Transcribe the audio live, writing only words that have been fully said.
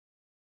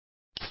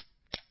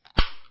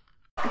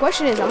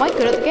question is, am I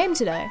good at the game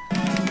today?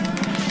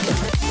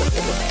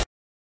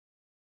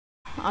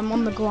 I'm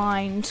on the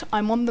grind.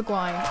 I'm on the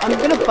grind. I'm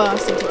gonna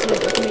burst into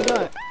tears. Look at me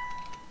go.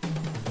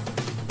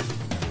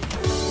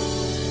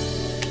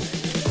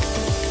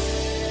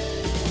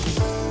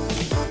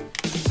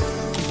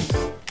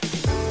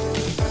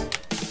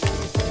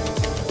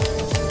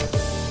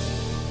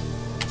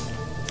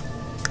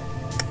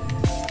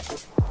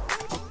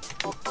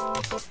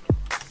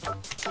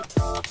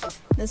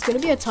 There's gonna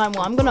be a time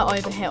where I'm gonna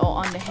overhit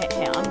or underhit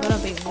here. I'm gonna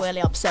be really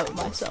upset with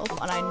myself,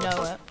 and I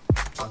know it.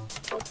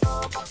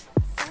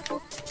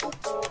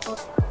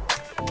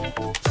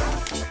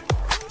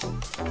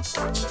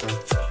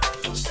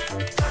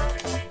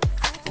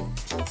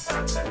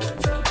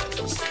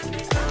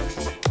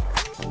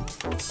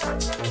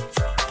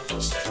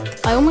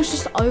 I almost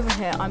just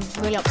overhit. I'm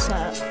really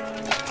upset.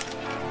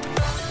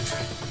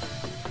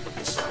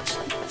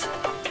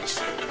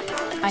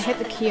 I hit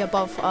the key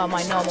above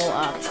my normal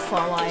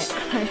far right.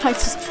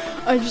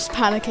 I'm just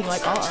panicking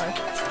like, uh-oh.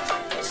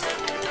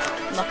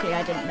 Luckily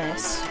I didn't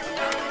miss.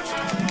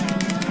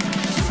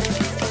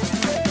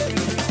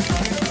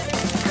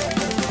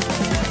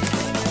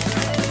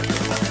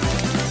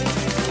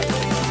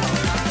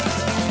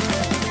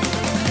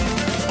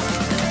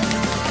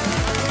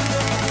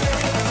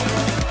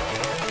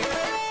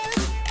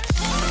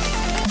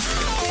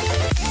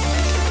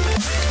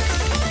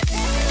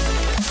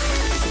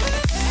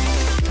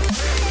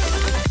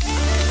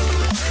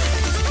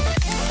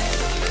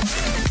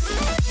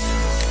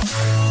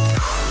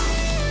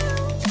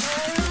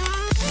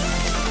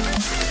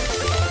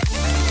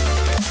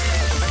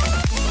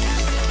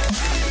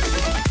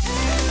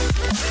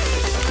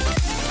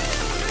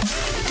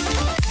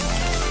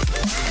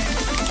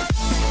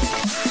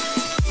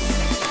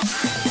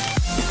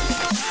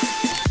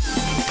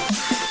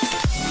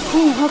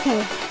 Ooh,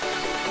 okay.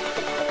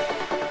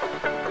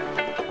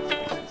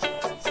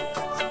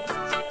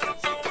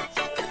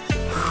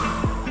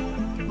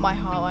 My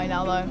heart right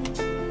now though.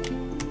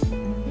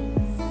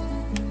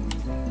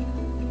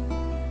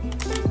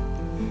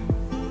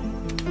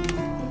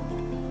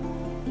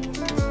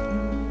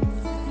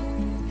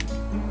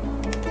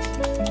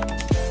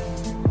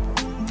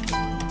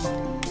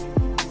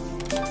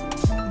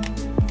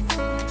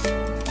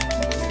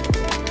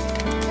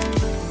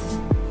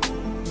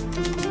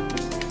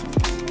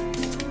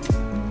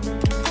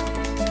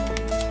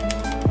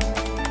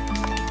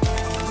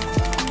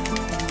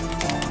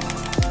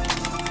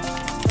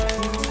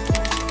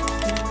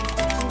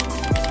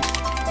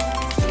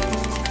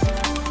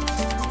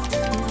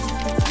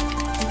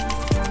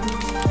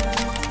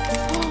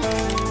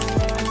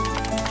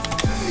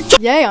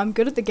 Yay, I'm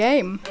good at the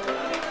game.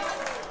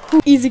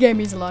 Easy game,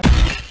 easy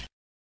life.